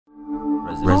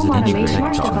residential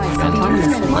tech talk,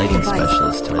 lighting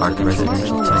specialist to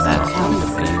residential tech.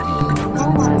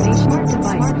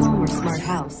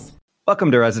 Welcome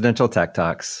to Residential Tech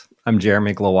Talks. I'm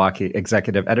Jeremy Glowacki,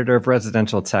 Executive Editor of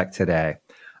Residential Tech Today.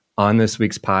 On this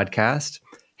week's podcast,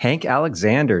 Hank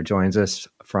Alexander joins us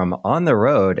from on the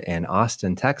road in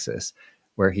Austin, Texas,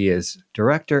 where he is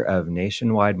Director of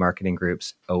Nationwide Marketing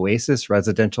Group's Oasys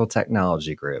Residential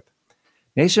Technology Group.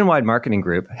 Nationwide Marketing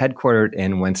Group, headquartered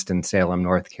in Winston-Salem,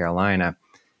 North Carolina,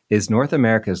 is North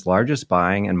America's largest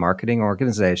buying and marketing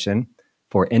organization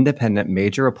for independent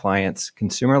major appliance,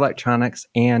 consumer electronics,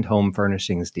 and home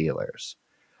furnishings dealers.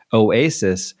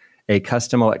 Oasys, a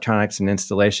custom electronics and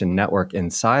installation network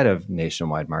inside of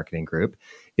Nationwide Marketing Group,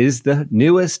 is the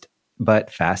newest but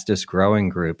fastest growing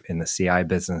group in the CI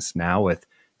business now with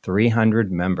 300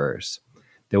 members.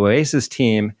 The Oasys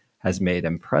team has made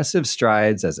impressive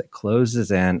strides as it closes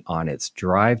in on its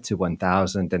Drive to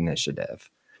 1,000 initiative.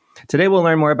 Today, we'll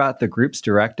learn more about the group's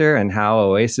director and how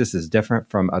Oasys is different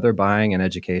from other buying and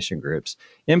education groups.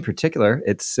 In particular,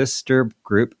 its sister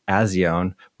group,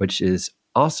 Azione, which is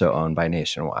also owned by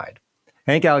Nationwide.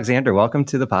 Hank Alexander, welcome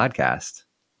to the podcast.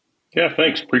 Yeah,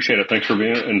 thanks. Appreciate it. Thanks for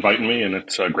inviting me, and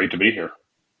it's great to be here.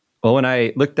 Well, when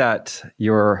I looked at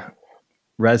your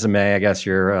resume, I guess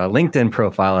your LinkedIn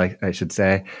profile, I should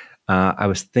say, I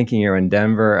was thinking you're in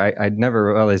Denver. I'd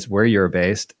never realized where you're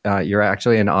based. You're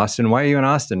actually in Austin. Why are you in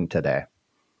Austin today?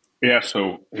 Yeah,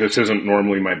 so this isn't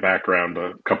normally my background.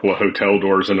 A couple of hotel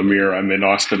doors and a mirror. I'm in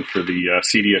Austin for the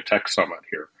CEDIA Tech Summit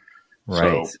here.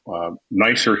 Right. So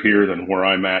nicer here than where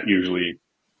I'm at usually.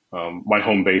 My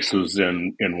home base is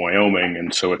in Wyoming,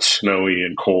 and so it's snowy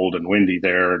and cold and windy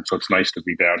there. And so it's nice to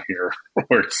be down here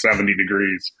where it's 70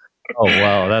 degrees. Oh,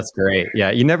 wow. That's great.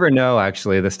 Yeah. You never know,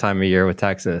 actually, this time of year with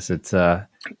Texas. It's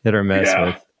hit or miss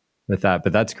with that.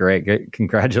 But that's great. Good.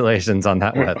 Congratulations on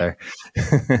that weather.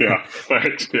 Yeah.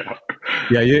 Thanks.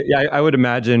 Yeah. Yeah. I would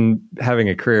imagine having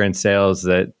a career in sales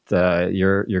that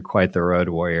you're quite the road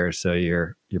warrior. So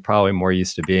you're probably more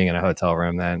used to being in a hotel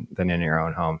room than in your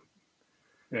own home.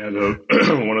 Yeah.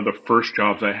 One of the first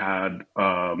jobs I had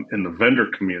in the vendor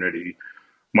community,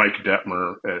 Mike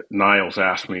Detmer at Niles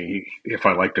asked me if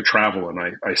I like to travel, and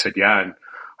I said, yeah. And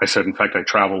I said, in fact, I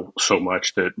travel so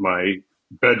much that my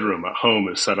bedroom at home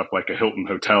is set up like a Hilton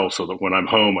hotel so that when I'm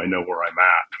home, I know where I'm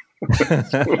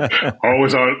at.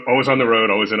 always on the road,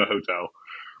 always in a hotel.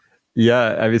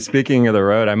 Yeah. I mean, speaking of the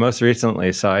road, I most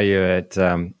recently saw you at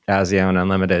Azione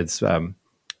Unlimited's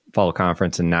fall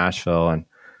conference in Nashville, and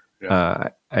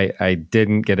I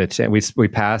didn't get a chance. We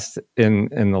passed in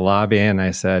the lobby, and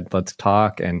I said, let's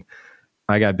talk. And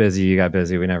I got busy. You got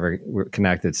busy. We never were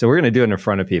connected. So we're going to do it in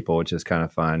front of people, which is kind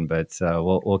of fun. But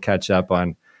we'll catch up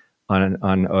on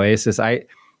Oasys.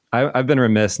 I've been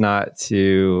remiss not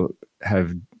to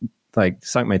have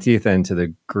sunk my teeth into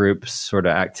the group's sort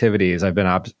of activities. I've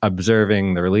been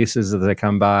observing the releases as they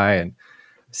come by and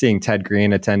seeing Ted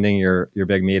Green attending your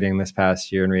big meeting this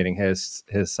past year and reading his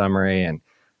summary and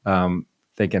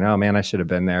thinking, oh man, I should have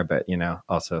been there, but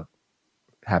also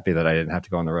happy that I didn't have to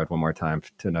go on the road one more time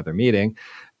to another meeting.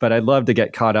 But I'd love to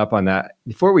get caught up on that.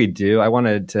 Before we do, I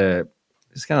wanted to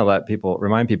just kind of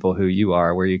remind people who you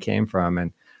are, where you came from.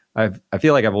 And I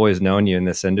feel like I've always known you in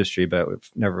this industry, but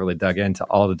we've never really dug into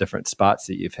all the different spots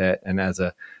that you've hit. And as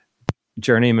a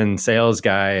journeyman sales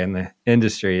guy in the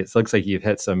industry, it looks like you've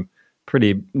hit some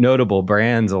pretty notable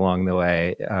brands along the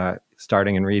way,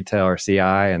 starting in retail or CI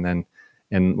and then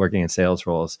and working in sales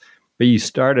roles. But you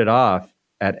started off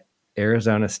at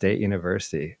Arizona State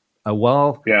University, a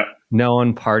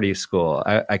well-known party school.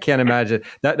 I can't imagine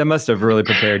that must have really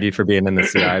prepared you for being in the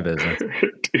CI business.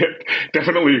 It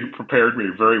definitely prepared me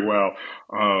very well.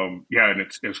 And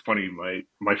it's funny.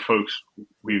 My folks,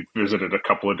 we visited a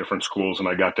couple of different schools, and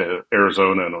I got to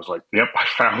Arizona, and I was like, "Yep, I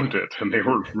found it." And they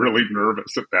were really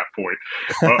nervous at that point.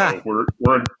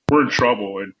 We're in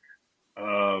trouble.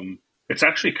 And it's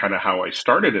actually kind of how I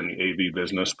started in the AV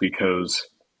business, because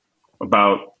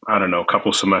about, a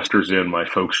couple semesters in, my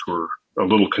folks were a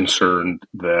little concerned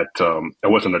that I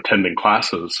wasn't attending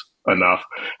classes enough.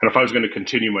 And if I was going to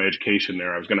continue my education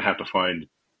there, I was going to have to find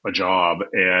a job.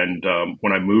 And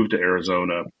when I moved to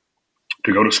Arizona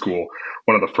to go to school,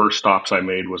 one of the first stops I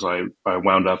made was I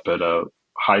wound up at a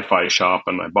hi-fi shop,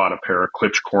 and I bought a pair of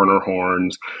Klipsch corner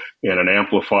horns and an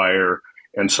amplifier.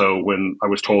 And so when I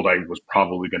was told I was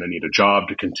probably going to need a job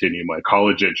to continue my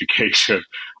college education,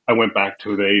 I went back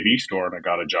to the AV store and I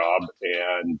got a job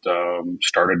and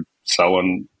started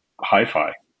selling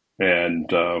hi-fi.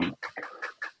 And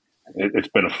it's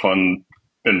been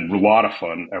a lot of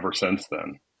fun ever since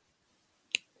then.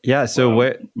 Yeah.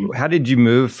 So how did you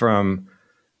move from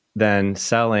then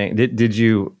selling. Did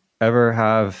you ever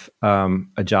have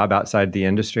a job outside the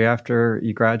industry after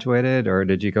you graduated, or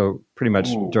did you go pretty much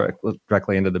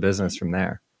directly into the business from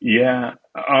there? Yeah.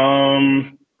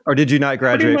 Or did you not Pretty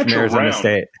graduate from much Arizona around.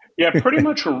 State? Yeah, pretty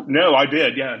much. No, I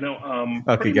did. Yeah, no.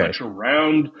 Okay, Pretty good. much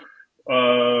around.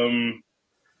 Um,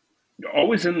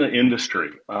 Always in the industry.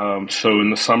 So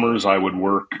in the summers, I would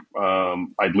work.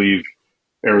 I'd leave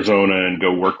Arizona and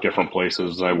go work different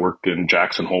places. I worked in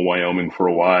Jackson Hole, Wyoming for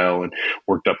a while, and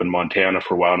worked up in Montana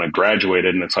for a while. And I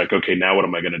graduated, and it's like, okay, now what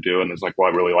am I going to do? And it's like,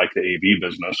 well, I really like the AV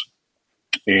business,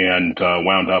 and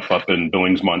wound up in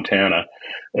Billings, Montana,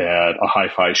 at a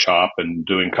hi-fi shop and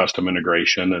doing custom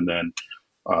integration, and then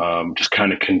just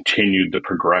kind of continued the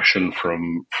progression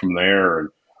from there.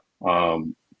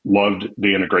 And loved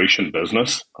the integration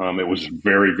business. It was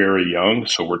very, very young,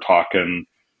 so we're talking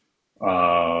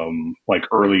like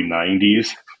early 90s,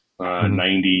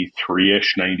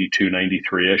 93-ish, 92,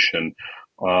 93-ish. And,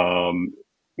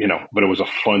 but it was a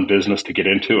fun business to get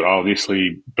into. And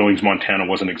obviously, Billings, Montana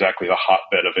wasn't exactly the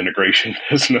hotbed of integration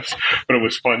business, but it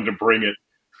was fun to bring it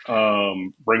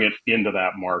into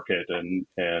that market and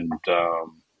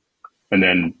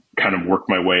then kind of work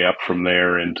my way up from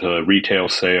there into retail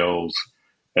sales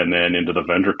and then into the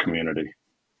vendor community.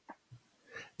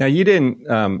 Now, you didn't.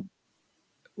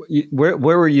 Where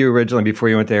were you originally before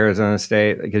you went to Arizona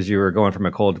State? Because you were going from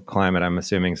a cold climate, I'm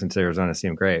assuming, since Arizona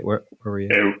seemed great. Where were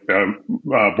you?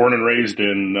 Born and raised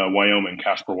in Wyoming,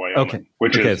 Casper, Wyoming,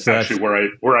 which is so actually where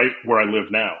I live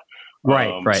now.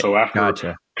 Right. So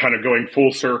after kind of going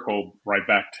full circle, right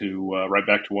back to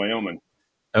Wyoming.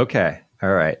 Okay.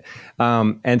 All right.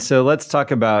 And so let's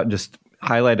talk about, just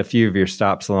highlight a few of your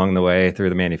stops along the way through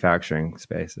the manufacturing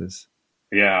spaces.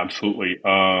 Yeah, absolutely.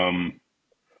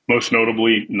 Most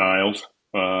notably, Niles.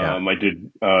 I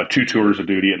did 2 tours of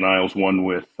duty at Niles, one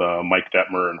with Mike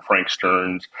Detmer and Frank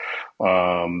Stearns.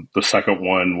 The second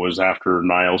one was after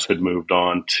Niles had moved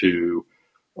on to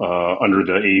under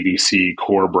the AVC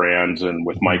core brands and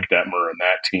with Mike Detmer and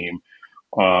that team.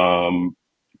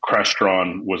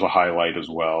 Crestron was a highlight as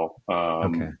well.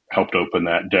 Helped open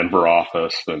that Denver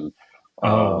office, and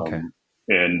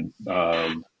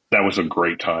that was a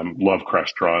great time. Love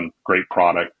Crestron, great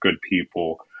product, good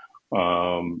people.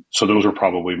 So those are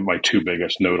probably my 2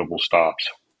 biggest notable stops.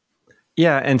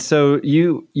 Yeah, and so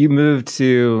you moved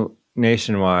to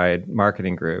Nationwide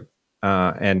Marketing Group,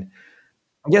 and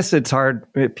I guess it's hard.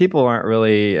 People aren't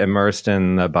really immersed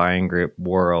in the buying group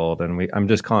world, and I'm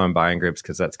just calling them buying groups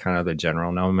because that's kind of the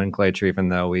general nomenclature. Even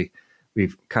though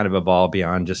we've kind of evolved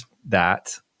beyond just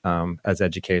that as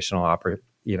educational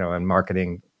and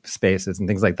marketing spaces and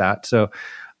things like that. So,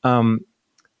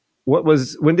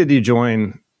 when did you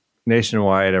join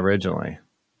Nationwide originally?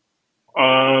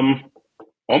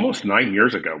 Almost 9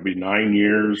 years ago. It'll be 9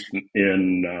 years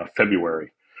in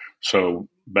February. So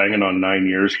banging on 9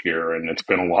 years here, and it's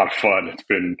been a lot of fun. It's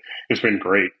been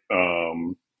great.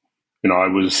 I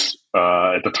was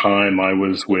at the time I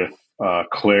was with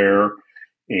Claire,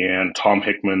 and Tom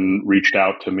Hickman reached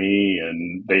out to me,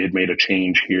 and they had made a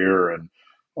change here, and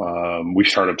we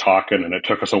started talking, and it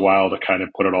took us a while to kind of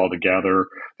put it all together.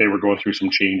 They were going through some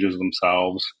changes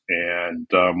themselves, and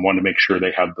wanted to make sure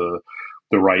they had the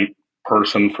right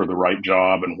person for the right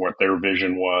job and what their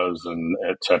vision was, and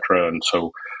et cetera. And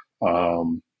so,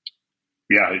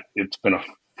 it's been a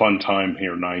fun time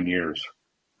here, 9 years.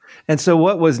 And so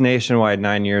what was Nationwide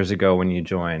 9 years ago when you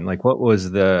joined? Like, what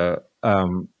was the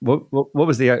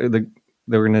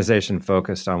organization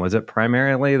focused on? Was it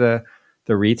primarily the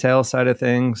retail side of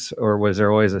things, or was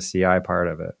there always a CI part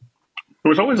of it? There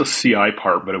was always a CI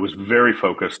part, but it was very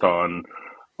focused on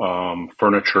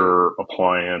furniture,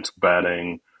 appliance,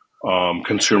 bedding,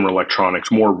 consumer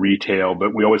electronics, more retail,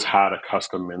 but we always had a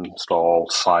custom install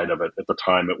side of it. At the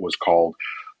time, it was called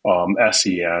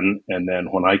SEN. And then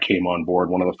when I came on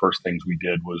board, one of the first things we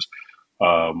did was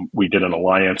we did an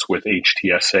alliance with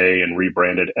HTSA and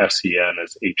rebranded SEN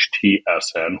as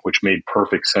HTSN, which made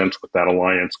perfect sense with that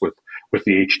alliance with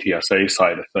the HTSA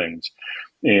side of things.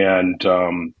 And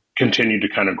continued to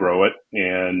kind of grow it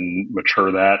and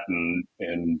mature that. And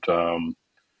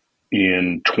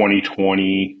in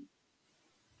 2020,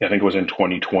 I think it was in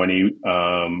 2020,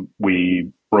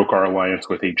 we broke our alliance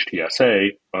with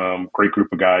HTSA. Great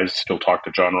group of guys. Still talk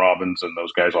to John Robbins and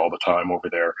those guys all the time over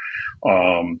there.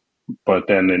 But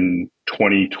then in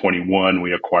 2021,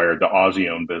 we acquired the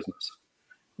Azione business.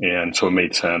 And so it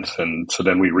made sense. And so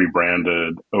then we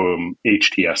rebranded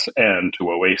HTSN to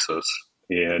Oasys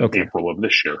in April of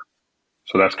this year.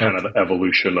 So that's kind of the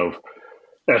evolution of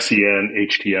SEN,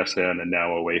 HTSN, and now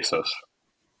Oasys.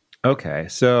 Okay,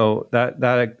 so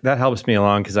that helps me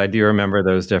along because I do remember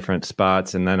those different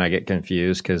spots, and then I get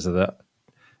confused because of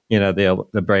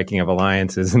the breaking of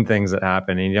alliances and things that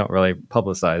happen, and you don't really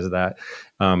publicize that.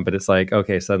 But it's like,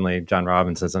 okay, suddenly John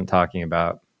Robbins isn't talking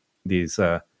about these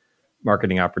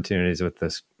marketing opportunities with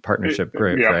this partnership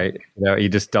group, Yeah. right? You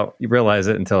just don't realize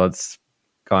it until it's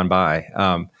gone by.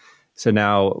 So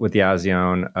now with the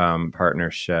Azione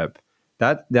partnership,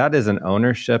 that is an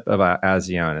ownership of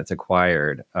Azione. It's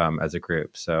acquired as a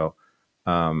group. So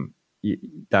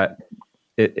that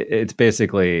it's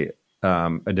basically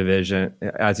a division.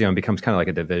 Azione becomes kind of like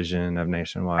a division of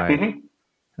Nationwide.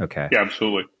 Mm-hmm. Okay. Yeah,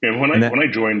 absolutely. And when I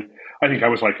joined, I think I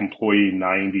was like employee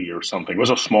 90 or something. It was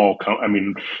a small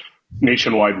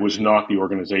Nationwide was not the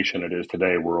organization it is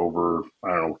today. We're over, I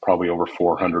don't know, probably over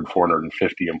 400,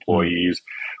 450 employees.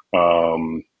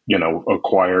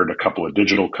 Acquired a couple of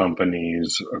digital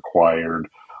companies, acquired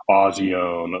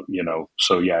Azione,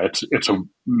 so yeah, it's a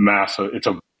massive, it's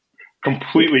a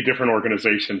completely different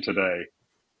organization today.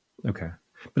 Okay.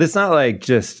 But it's not like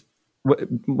just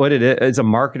what it is. It's a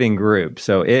marketing group.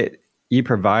 So you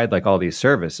provide like all these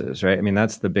services, right? I mean,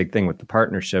 that's the big thing with the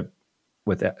partnership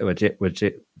with which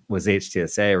it was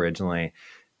HTSA originally,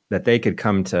 that they could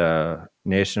come to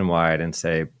Nationwide and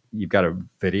say, you've got a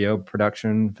video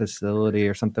production facility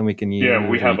or something we can use. Yeah,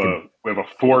 we have a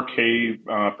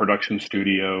 4K production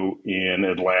studio in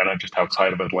Atlanta, just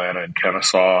outside of Atlanta in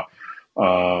Kennesaw.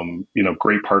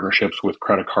 Great partnerships with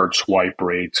credit card swipe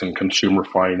rates and consumer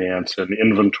finance and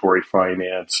inventory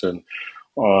finance and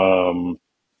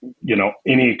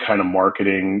any kind of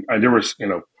marketing. There was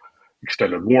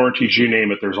extended warranties, you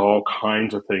name it. There's all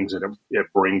kinds of things that it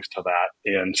brings to that.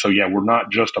 And so, yeah, we're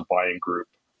not just a buying group.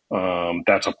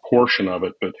 That's a portion of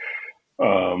it, but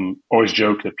always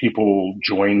joke that people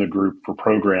join the group for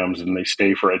programs and they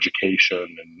stay for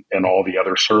education and all the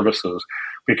other services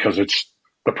because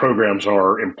the programs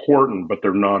are important, but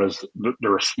they're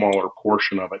a smaller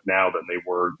portion of it now than they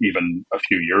were even a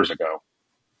few years ago.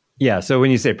 Yeah. So when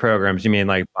you say programs, you mean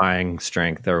like buying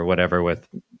strength or whatever with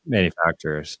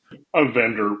manufacturers? A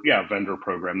vendor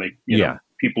program.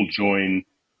 People join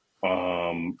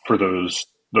for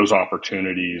those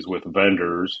opportunities with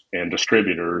vendors and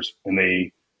distributors, and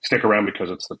they stick around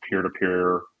because it's the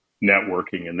peer-to-peer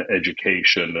networking and the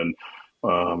education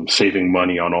and saving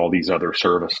money on all these other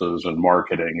services and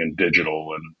marketing and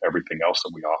digital and everything else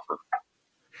that we offer.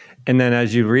 And then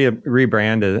as you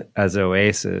rebranded as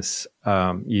Oasys,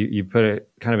 you put a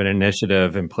kind of an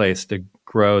initiative in place to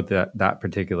grow that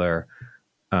particular,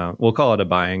 we'll call it a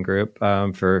buying group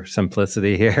for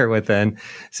simplicity here within.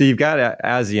 So you've got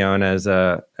Azione as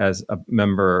a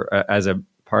member, as a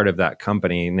part of that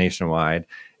company Nationwide.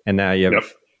 And now you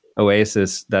have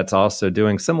Oasys that's also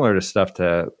doing similar to stuff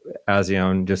to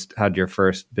Azione, just had your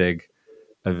first big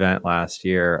event last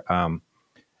year.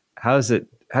 How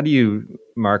do you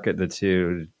market the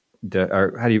two?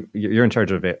 Or you're in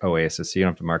charge of Oasys, so you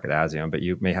don't have to market Azione, but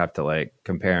you may have to like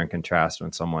compare and contrast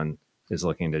when someone is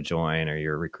looking to join or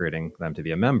you're recruiting them to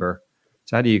be a member.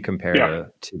 So how do you compare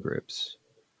the two groups?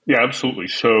 Yeah, absolutely.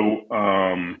 So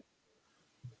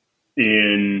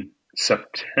in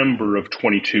September of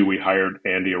 22, we hired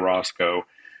Andy Orozco,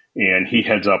 and he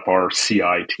heads up our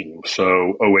CI team.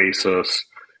 So Oasys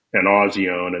and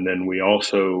Azione, and then we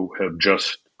also have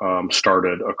just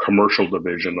started a commercial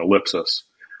division, Ellipsis.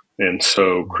 And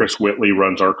so Chris Whitley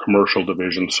runs our commercial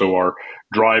division. So our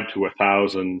drive to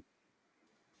 1,000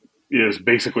 is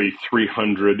basically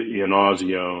 300 in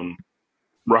Azione.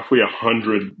 Roughly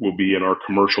 100 will be in our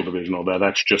commercial division, although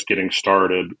that's just getting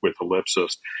started with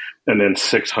Ellipsis, and then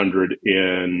 600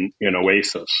 in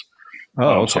Oasys.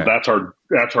 Oh, okay. So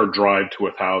that's our drive to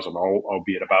 1,000. I'll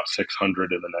be at about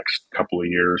 600 in the next couple of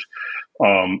years.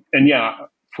 And yeah,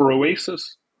 for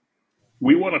Oasys,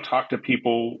 we want to talk to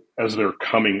people as they're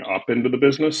coming up into the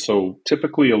business. So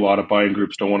typically, a lot of buying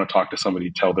groups don't want to talk to somebody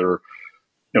till they're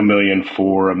 $1.4 million,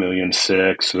 $1.6 million.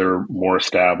 They're more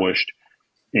established.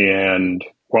 And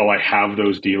while I have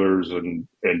those dealers and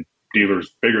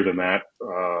dealers bigger than that,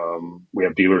 we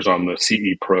have dealers on the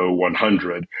CE Pro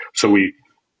 100. So we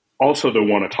also don't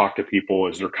want to talk to people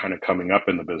as they're kind of coming up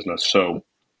in the business. So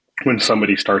when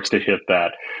somebody starts to hit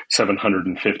that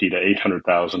 $750,000 to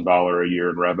 $800,000 a year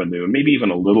in revenue, and maybe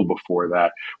even a little before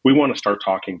that, we want to start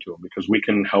talking to them because we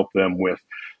can help them with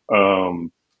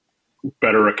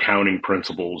better accounting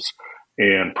principles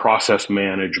and process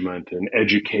management and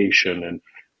education. And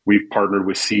we've partnered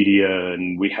with CEDIA,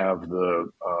 and we have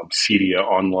the CEDIA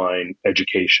online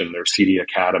education, their CEDIA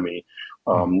Academy,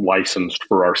 licensed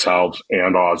for ourselves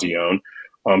and Azione.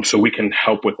 So we can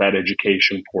help with that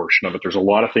education portion of it. There's a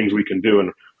lot of things we can do.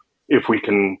 And if we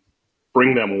can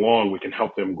bring them along, we can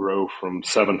help them grow from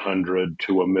 700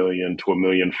 to 1 million to 1.5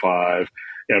 million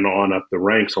and on up the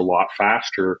ranks a lot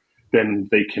faster than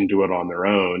they can do it on their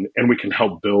own. And we can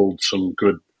help build some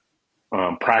good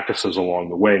practices along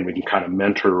the way, and we can kind of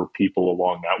mentor people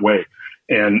along that way.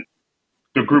 And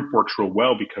the group works real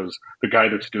well because the guy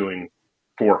that's doing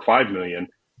 4 or 5 million,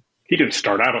 he didn't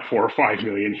start out at 4 or 5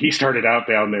 million. He started out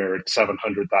down there at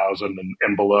 700,000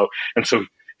 and below. And so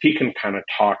he can kind of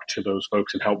talk to those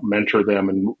folks and help mentor them.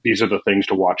 And these are the things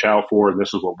to watch out for. And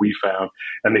this is what we found.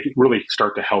 And they really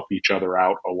start to help each other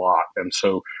out a lot. And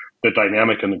so the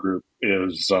dynamic in the group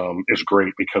is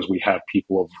great because we have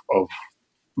people of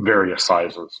various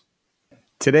sizes.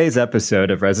 Today's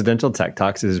episode of Residential Tech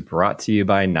Talks is brought to you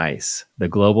by NICE, the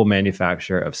global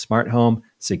manufacturer of smart home,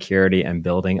 security, and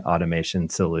building automation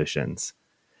solutions.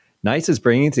 NICE is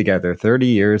bringing together 30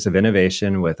 years of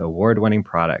innovation with award-winning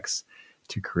products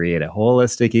to create a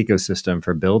holistic ecosystem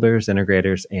for builders,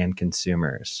 integrators, and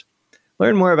consumers.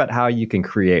 Learn more about how you can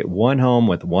create one home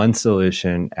with one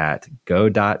solution at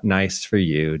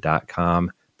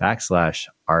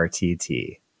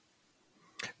go.niceforyou.com/RTT.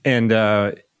 And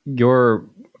you're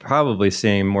probably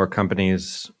seeing more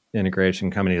companies, integration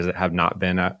companies that have not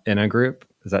been in a group.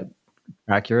 Is that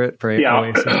accurate for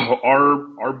Oasys?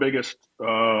 Our biggest,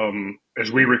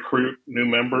 as we recruit new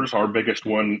members, our biggest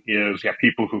one is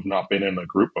people who've not been in a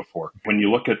group before. When you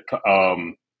look at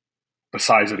the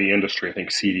size of the industry, I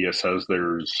think CEDIA says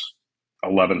there's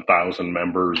 11,000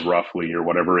 members roughly or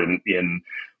whatever in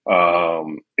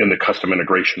the custom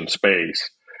integration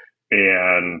space.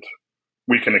 And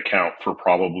we can account for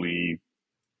probably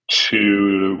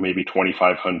maybe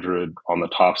 2,500 on the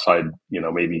top side.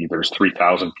 Maybe there's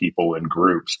 3,000 people in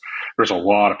groups. There's a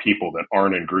lot of people that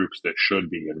aren't in groups that should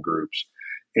be in groups.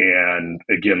 And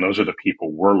again, those are the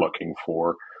people we're looking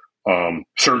for.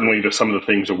 Certainly some of the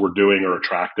things that we're doing are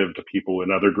attractive to people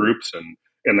in other groups, and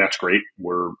that's great.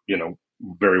 We're,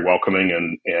 very welcoming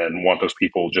and want those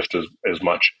people just as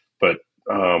much. But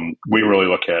we really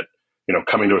look at,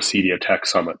 coming to a CEDIA Tech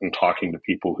Summit and talking to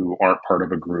people who aren't part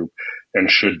of a group and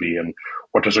should be. And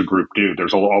what does a group do?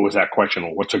 There's always that question,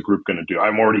 well, what's a group going to do?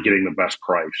 I'm already getting the best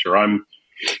price, or I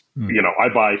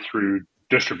buy through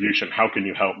distribution. How can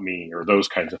you help me? Or those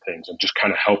kinds of things, and just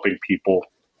kind of helping people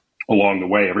along the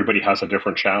way. Everybody has a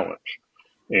different challenge.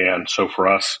 And so for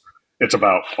us, it's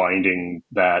about finding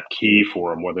that key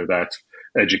for them, whether that's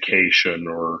education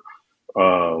or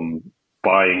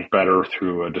buying better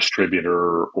through a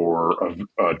distributor or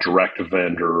a direct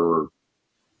vendor, or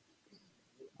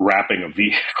wrapping a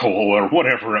vehicle or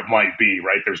whatever it might be,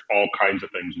 right? There's all kinds of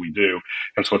things we do.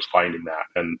 And so it's finding that.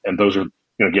 And those are,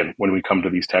 again, when we come to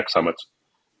these tech summits,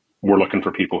 we're looking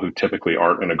for people who typically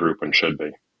aren't in a group and should be.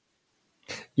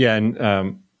 Yeah. And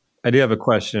I do have a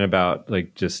question about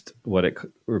just what it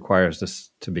requires us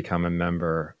to become a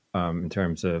member in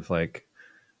terms of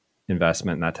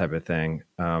investment and that type of thing.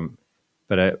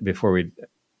 But before we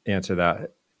answer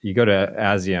that, you go to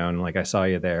Azione, I saw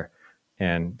you there,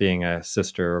 and being a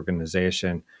sister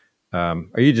organization, are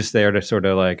you just there to sort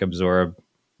of absorb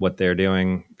what they're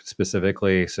doing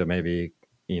specifically? So maybe,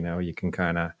 you can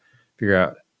kind of figure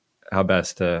out how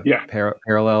best to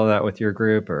parallel that with your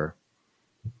group, or?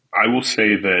 I will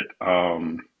say that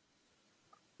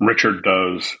Richard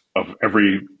does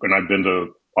and I've been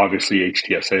to obviously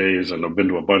HTSAs and I've been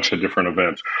to a bunch of different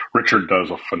events. Richard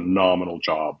does a phenomenal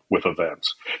job with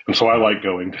events. And so I like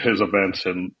going to his events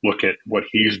and look at what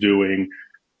he's doing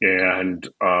and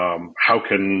how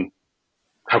can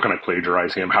I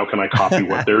plagiarize him? How can I copy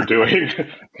what they're doing?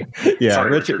 Yeah,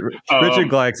 sorry, Richard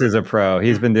Gleick's is a pro.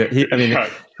 He's been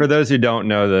for those who don't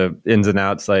know the ins and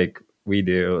outs like we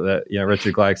do, that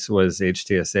Richard Gleick was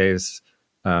HTSA's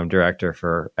director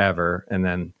forever, and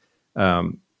then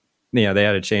they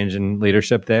had a change in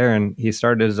leadership there, and he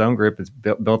started his own group. It's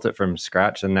built it from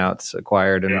scratch, and now it's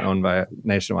acquired and owned by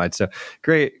Nationwide. So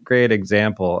great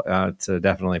example to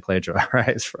definitely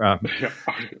plagiarize from. Yeah,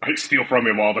 I steal from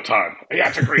him all the time. Yeah,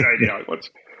 it's a great idea.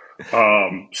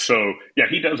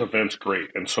 He does events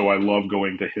great, and so I love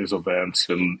going to his events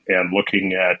and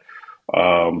looking at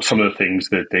some of the things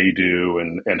that they do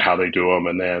and how they do them,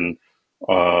 and then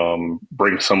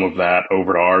bring some of that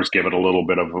over to ours, give it a little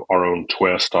bit of our own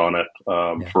twist on it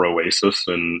for Oasys,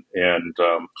 and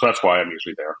so that's why I'm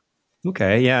usually there.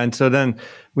 Okay, yeah, and so then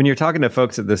when you're talking to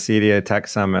folks at the CEDIA Tech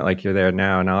Summit, like you're there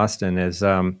now in Austin, is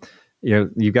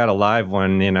you've got a live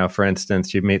one. For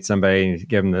instance, you meet somebody and you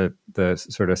give them the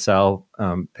sort of sell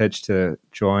pitch to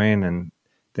join, and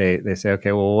they say,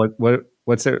 okay, well,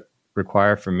 what's it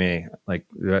require from me?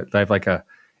 Do I have a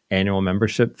annual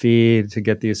membership fee to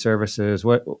get these services?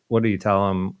 What do you tell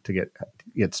them to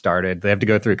get started? They have to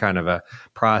go through kind of a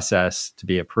process to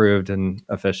be approved and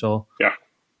official.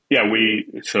 Yeah,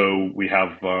 we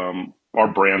have our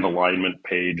brand alignment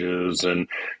pages, and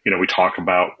we talk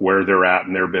about where they're at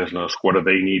in their business, what do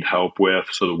they need help with,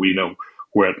 so that we know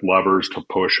what levers to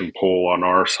push and pull on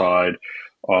our side.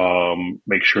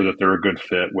 Make sure that they're a good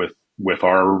fit with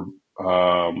our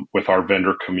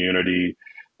vendor community.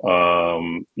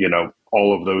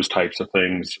 All of those types of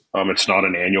things. It's not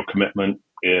an annual commitment;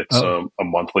 it's a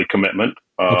monthly commitment.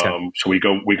 So we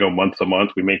go month to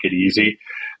month. We make it easy.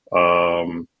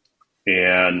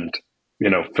 And,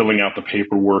 filling out the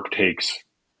paperwork takes,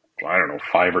 I don't know,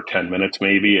 5 or 10 minutes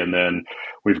maybe. And then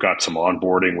we've got some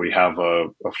onboarding. We have a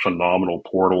phenomenal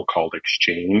portal called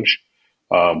Exchange,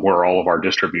 where all of our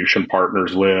distribution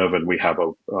partners live. And we have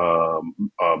a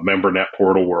MemberNet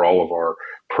portal where all of our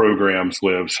programs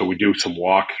live. So we do some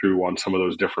walkthrough on some of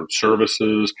those different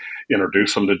services,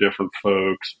 introduce them to different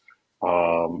folks,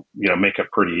 make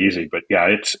it pretty easy. But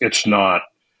yeah, it's not.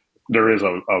 There is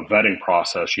a vetting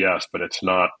process, yes, but it's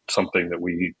not something that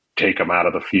we take them out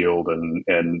of the field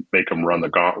and make them run the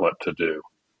gauntlet to do.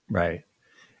 Right.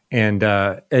 And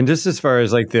just as far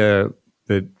as like the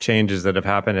changes that have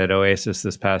happened at Oasys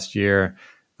this past year,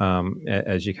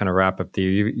 as you kind of wrap up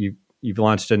you've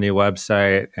launched a new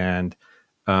website, and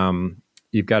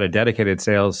you've got a dedicated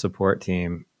sales support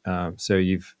team. So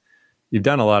you've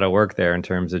done a lot of work there in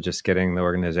terms of just getting the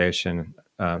organization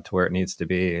to where it needs to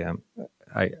be.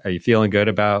 Are you feeling good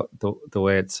about the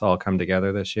way it's all come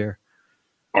together this year?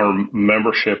 Our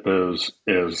membership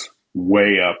is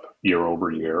way up year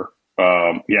over year.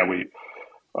 We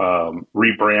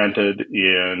rebranded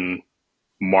in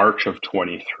March of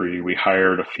 23. We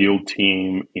hired a field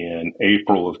team in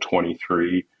April of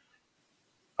 23.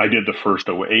 I did the first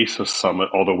Oasys summit,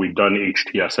 although we've done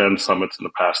HTSN summits in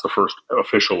the past, the first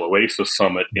official Oasys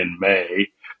summit in May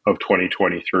of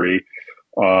 2023.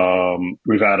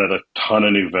 We've added a ton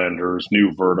of new vendors,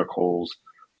 new verticals,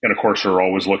 and of course, we're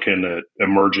always looking at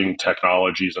emerging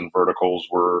technologies and verticals.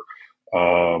 We're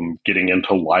getting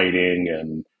into lighting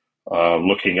and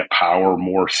looking at power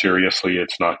more seriously.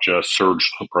 It's not just surge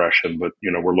suppression, but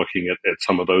we're looking at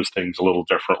some of those things a little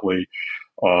differently.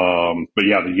 But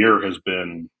yeah, the year has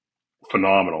been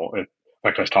phenomenal. In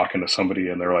fact, I was talking to somebody,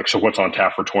 and they're like, "So what's on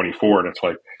tap for 24?" And it's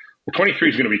like, well, 23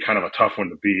 is going to be kind of a tough one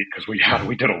to beat because we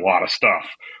did a lot of stuff,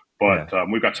 but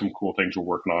we've got some cool things we're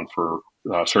working on for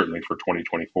certainly for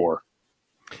 2024.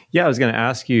 Yeah, I was going to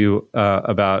ask you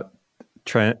about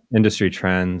industry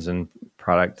trends and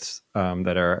products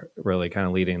that are really kind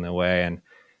of leading the way, and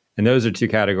those are two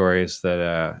categories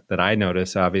that I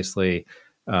notice. Obviously,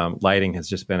 lighting has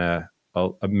just been a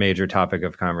major topic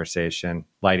of conversation,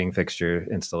 lighting fixture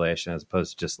installation as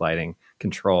opposed to just lighting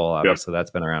control. Obviously,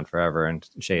 that's been around forever, and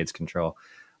shades control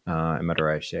and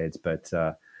motorized shades. But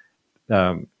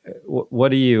what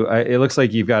do you? It looks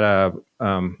like you've got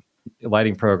a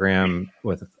lighting program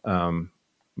with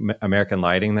American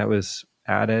Lighting that was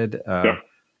added. Do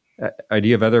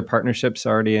you have other partnerships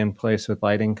already in place with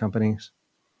lighting companies?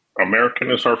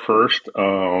 American is our first.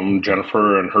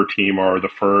 Jennifer and her team are the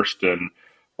first, and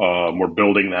we're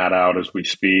building that out as we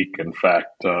speak. In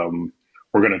fact,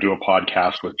 we're going to do a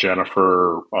podcast with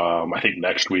Jennifer, I think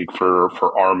next week for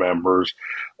our members.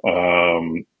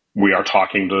 We are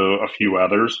talking to a few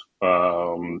others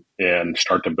and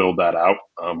start to build that out.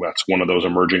 That's one of those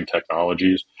emerging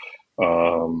technologies.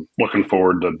 Looking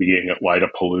forward to being at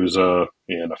Lightapalooza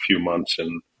in a few months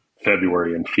in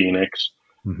February in Phoenix.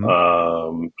 Mm-hmm.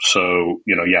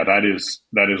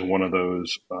 That is one of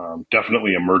those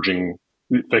definitely emerging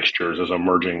fixtures as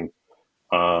emerging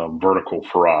vertical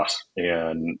for us,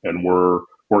 and we're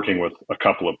working with a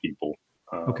couple of people.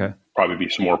 Probably be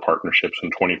some more partnerships in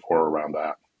 24 around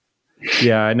that.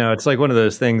 Yeah, I know. It's like one of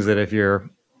those things that if you're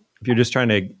just trying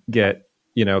to get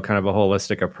kind of a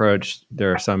holistic approach,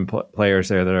 there are some players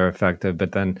there that are effective,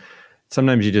 but then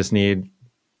sometimes you just need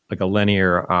like a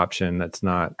linear option that's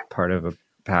not part of a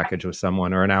package with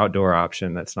someone, or an outdoor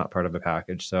option that's not part of a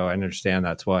package. So I understand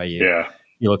that's why you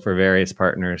look for various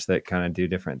partners that kind of do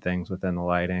different things within the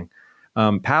lighting.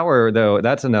 Power, though,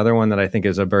 that's another one that I think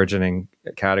is a burgeoning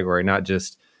category, not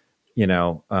just,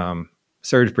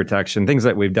 surge protection, things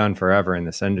that we've done forever in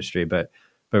this industry, but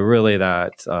really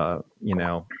that,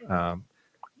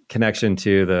 connection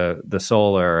to the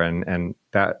solar and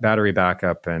battery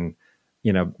backup and,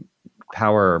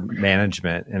 power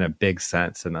management in a big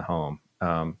sense in the home.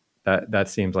 That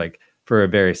seems like for a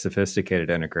very sophisticated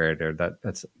integrator,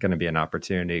 that's going to be an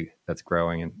opportunity that's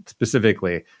growing, and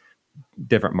specifically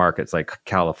different markets like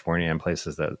California and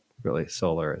places that really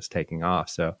solar is taking off.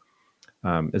 So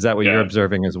is that what you're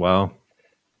observing as well?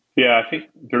 Yeah, I think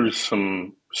there's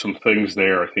some things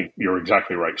there. I think you're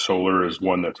exactly right. Solar is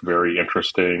one that's very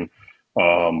interesting.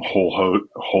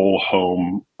 Whole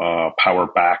home power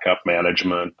backup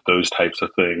management, those types of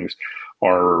things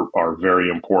are very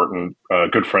important. A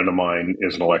good friend of mine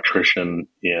is an electrician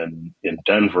in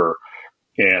Denver,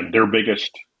 and their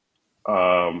biggest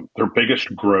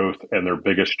growth and their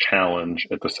biggest challenge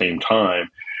at the same time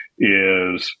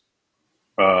is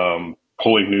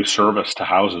pulling new service to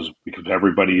houses because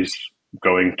everybody's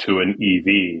going to an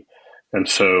EV. And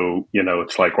so,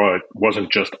 it's like, well, it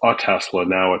wasn't just a Tesla.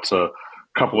 Now it's a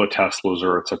couple of Teslas,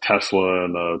 or it's a Tesla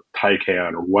and a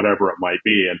Taycan or whatever it might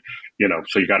be. And,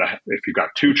 so if you got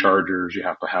two chargers, you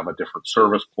have to have a different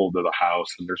service pulled to the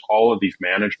house. And there's all of these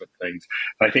management things.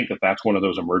 And I think that that's one of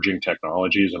those emerging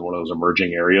technologies and one of those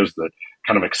emerging areas that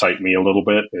kind of excite me a little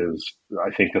bit. Is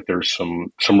I think that there's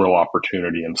some real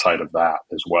opportunity inside of that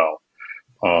as well.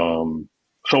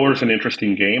 Solar is an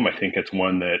interesting game. I think it's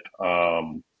one that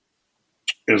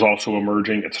is also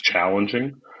emerging. It's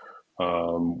challenging.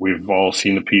 We've all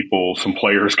seen some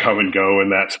players come and go in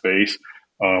that space,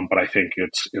 but I think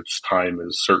its time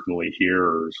is certainly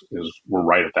here. We're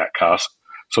right at that cusp.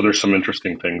 So there's some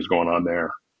interesting things going on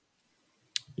there.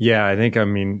 Yeah, I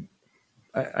mean,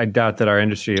 I doubt that our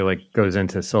industry goes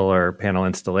into solar panel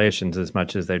installations as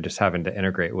much as they're just having to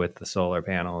integrate with the solar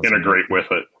panels. Integrate with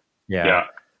it. Yeah.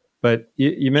 But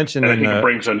you mentioned, I think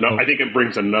it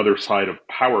brings another side of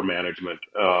power management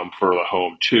for the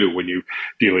home too. When you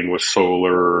dealing with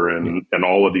solar and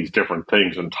all of these different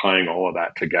things and tying all of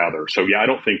that together. So yeah, I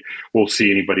don't think we'll see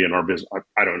anybody in our business.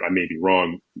 I may be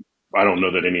wrong. I don't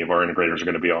know that any of our integrators are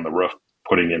going to be on the roof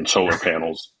putting in solar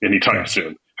panels anytime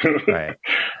soon. Right.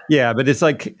 Yeah, but it's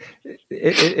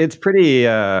it's pretty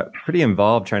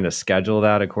involved trying to schedule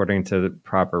that according to the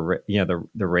proper,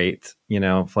 the rate,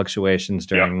 fluctuations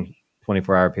during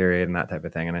 24-hour period and that type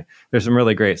of thing. And there's some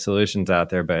really great solutions out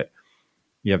there, but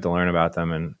you have to learn about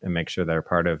them and make sure they're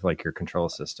part of your control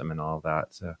system and all of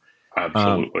that. So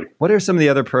absolutely. What are some of the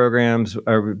other programs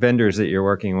or vendors that you're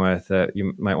working with that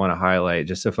you might want to highlight,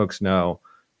 just so folks know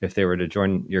if they were to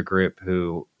join your group,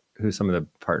 who some of the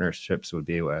partnerships would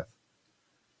be with?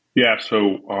 Yeah,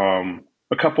 so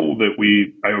a couple that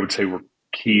I would say were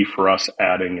key for us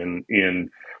adding in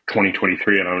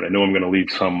 2023, and I know I'm going to leave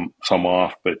some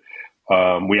off, but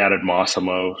we added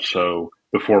Massimo, so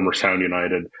the former Sound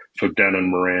United, so Denon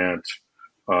Marant,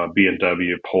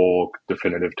 B&W, Polk,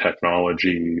 Definitive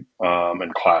Technology,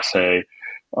 and Class A.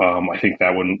 I think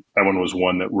that one was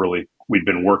one that really we'd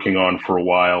been working on for a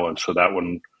while, and so that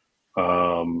one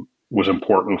was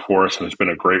important for us, and it's been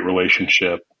a great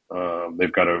relationship.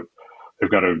 They've got a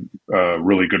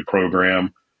really good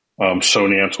program.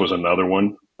 Sonance was another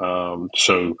one.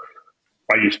 So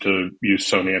I used to use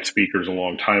Sonance speakers a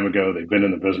long time ago. They've been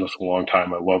in the business a long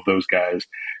time. I love those guys,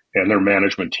 and their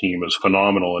management team is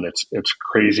phenomenal. And it's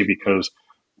crazy because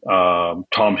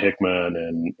Tom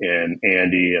Hickman and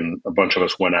Andy and a bunch of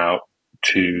us went out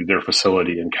to their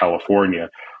facility in California,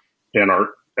 and are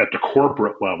at the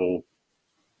corporate level.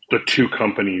 The two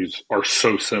companies are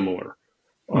so similar.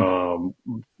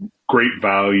 Great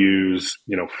values,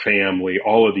 family,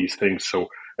 all of these things. So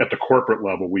at the corporate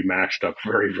level, we matched up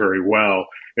very, very well.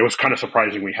 It was kind of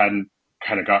surprising we hadn't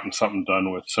kind of gotten something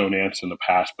done with Sonance in the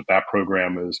past, but that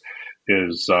program is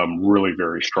really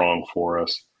very strong for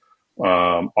us.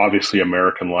 Obviously,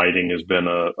 American Lighting has been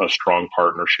a strong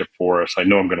partnership for us. I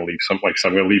know I'm going to leave I'm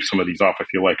going to leave some of these off. I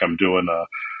feel like I'm doing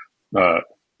a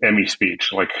Emmy speech,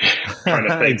 trying to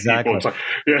thank exactly. people.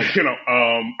 It's I know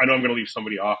I'm going to leave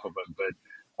somebody off of it,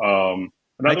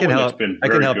 but I can help. I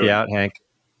can help you out, Hank.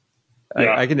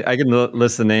 Yeah. I can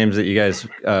list the names that you guys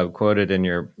quoted in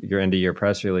your end of your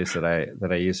press release that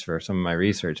I use for some of my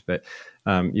research. But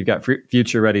you've got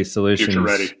Future Ready Solutions, Future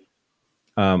Ready,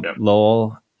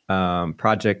 Lowell,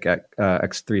 Project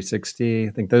X360.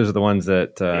 I think those are the ones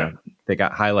that they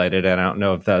got highlighted. And I don't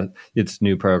know if it's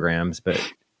new programs, but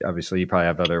obviously you probably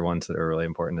have other ones that are really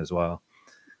important as well.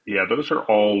 Yeah, those are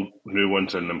all new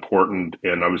ones and important.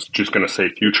 And I was just going to say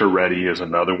Future Ready is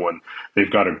another one.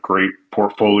 They've got a great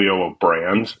portfolio of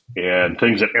brands and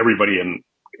things that everybody and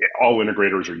all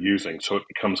integrators are using. So it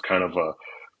becomes kind of I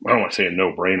don't want to say a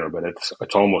no-brainer, but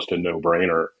it's almost a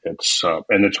no-brainer. And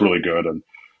it's really good.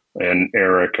 And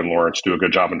Eric and Lawrence do a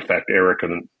good job. In fact, I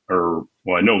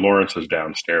know Lawrence is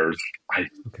downstairs.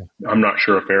 I'm not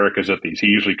sure if Eric is at these. He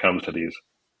usually comes to these.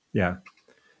 Yeah.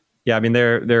 Yeah. I mean,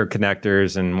 they're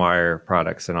connectors and wire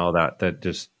products and all that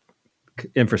just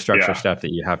infrastructure stuff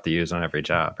that you have to use on every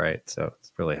job. Right. So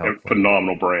it's really helpful.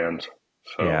 Phenomenal brands.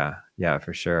 So. Yeah. Yeah,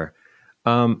 for sure.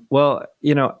 Well,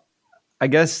 I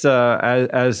guess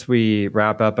as we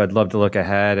wrap up, I'd love to look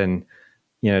ahead and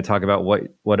talk about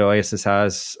what Oasys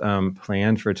has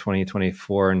planned for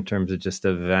 2024 in terms of just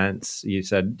events. You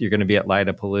said you're going to be at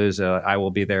Lightapalooza. I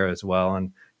will be there as well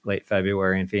in late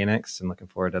February in Phoenix, and looking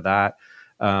forward to that.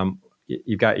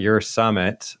 You've got your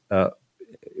summit. How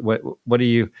do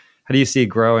you see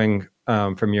growing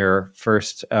from your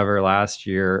first ever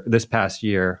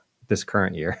this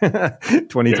current year,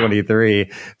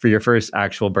 2023, for your first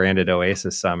actual branded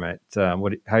Oasys summit? How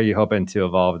are you hoping to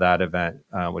evolve that event,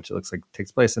 which it looks like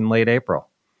takes place in late April?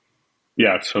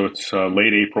 Yeah, so it's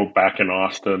late April back in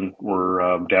Austin.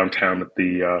 We're downtown at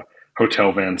the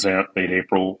Hotel Van Zandt, late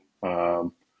April,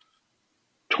 29th,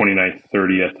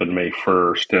 30th, and May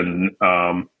 1st. And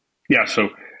so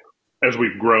as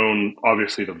we've grown,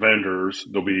 obviously the vendors,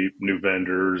 there'll be new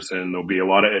vendors and there'll be a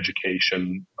lot of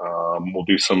education. We'll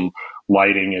do some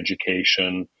lighting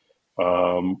education.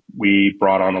 We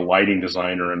brought on a lighting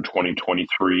designer in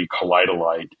 2023,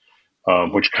 Kaleidolight,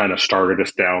 which kind of started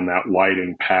us down that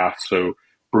lighting path. So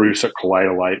Bruce at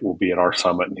Kaleidolight will be at our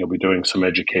summit, and he'll be doing some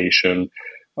education,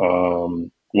 a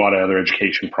lot of other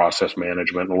education, process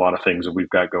management, and a lot of things that we've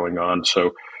got going on.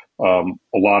 So a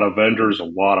lot of vendors, a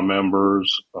lot of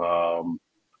members.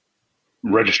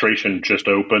 Registration just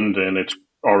opened, and it's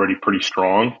already pretty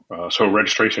strong. So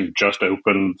registration just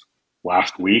opened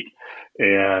last week,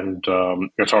 and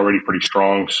it's already pretty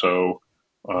strong. So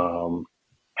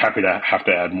happy to have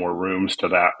to add more rooms to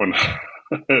that one.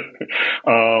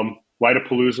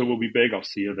 Lightapalooza will be big. I'll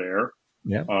see you there.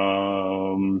 Yeah.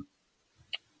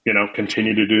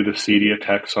 Continue to do the CEDIA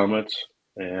Tech Summits,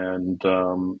 and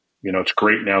it's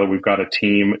great now that we've got a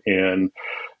team in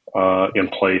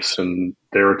place, and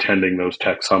they're attending those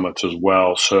tech summits as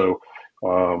well. So,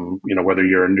 whether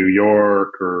you're in New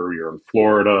York or you're in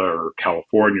Florida or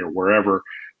California or wherever,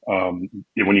 when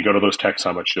you go to those tech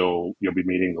summits, you'll be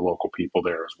meeting the local people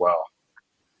there as well.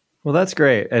 Well, that's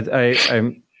great.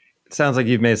 It sounds like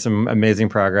you've made some amazing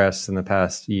progress in the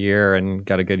past year and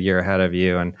got a good year ahead of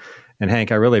you. And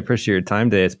Hank, I really appreciate your time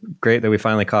today. It's great that we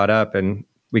finally caught up and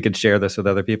we could share this with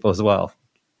other people as well.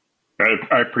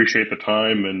 I appreciate the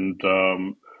time, and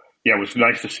it was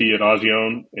nice to see you at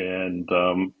Azione, and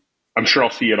I'm sure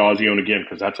I'll see you at Azione again,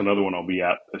 because that's another one I'll be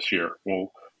at this year.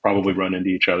 We'll probably run into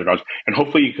each other, and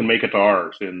hopefully you can make it to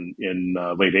ours in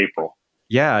late April.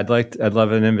 Yeah, I'd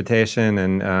love an invitation,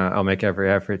 and I'll make every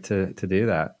effort to do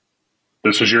that.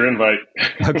 This is your invite.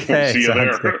 Okay, see you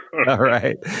there. All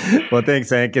right. Well, thanks,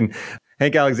 Hank. And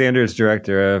Hank Alexander is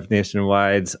director of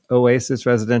Nationwide's Oasys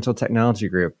Residential Technology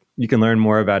Group. You can learn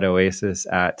more about Oasys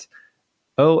at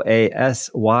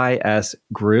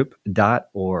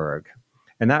oasysgroup.org.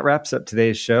 And that wraps up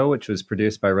today's show, which was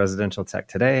produced by Residential Tech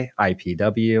Today,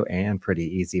 IPW, and Pretty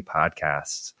Easy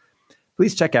Podcasts.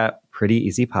 Please check out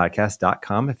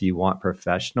prettyeasypodcast.com if you want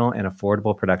professional and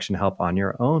affordable production help on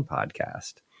your own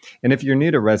podcast. And if you're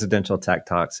new to Residential Tech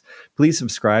Talks, please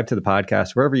subscribe to the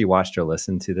podcast wherever you watched or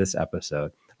listened to this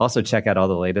episode. Also, check out all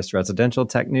the latest residential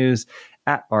tech news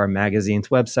at our magazine's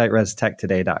website,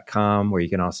 restechtoday.com, where you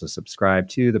can also subscribe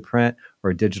to the print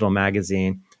or digital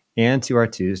magazine and to our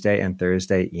Tuesday and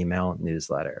Thursday email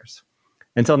newsletters.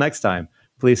 Until next time,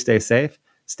 please stay safe,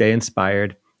 stay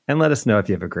inspired, and let us know if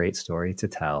you have a great story to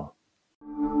tell.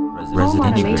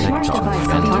 Residential Tech Talk,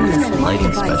 vendors,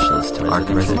 lighting specialists,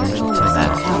 residential tech.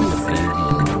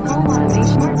 Home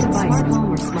automation, smart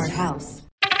home or smart house.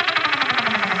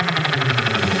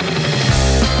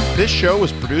 This show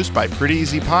was produced by Pretty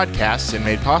Easy Podcasts and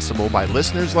made possible by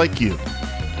listeners like you.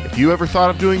 If you ever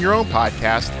thought of doing your own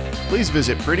podcast, please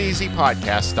visit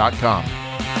prettyeasypodcast.com.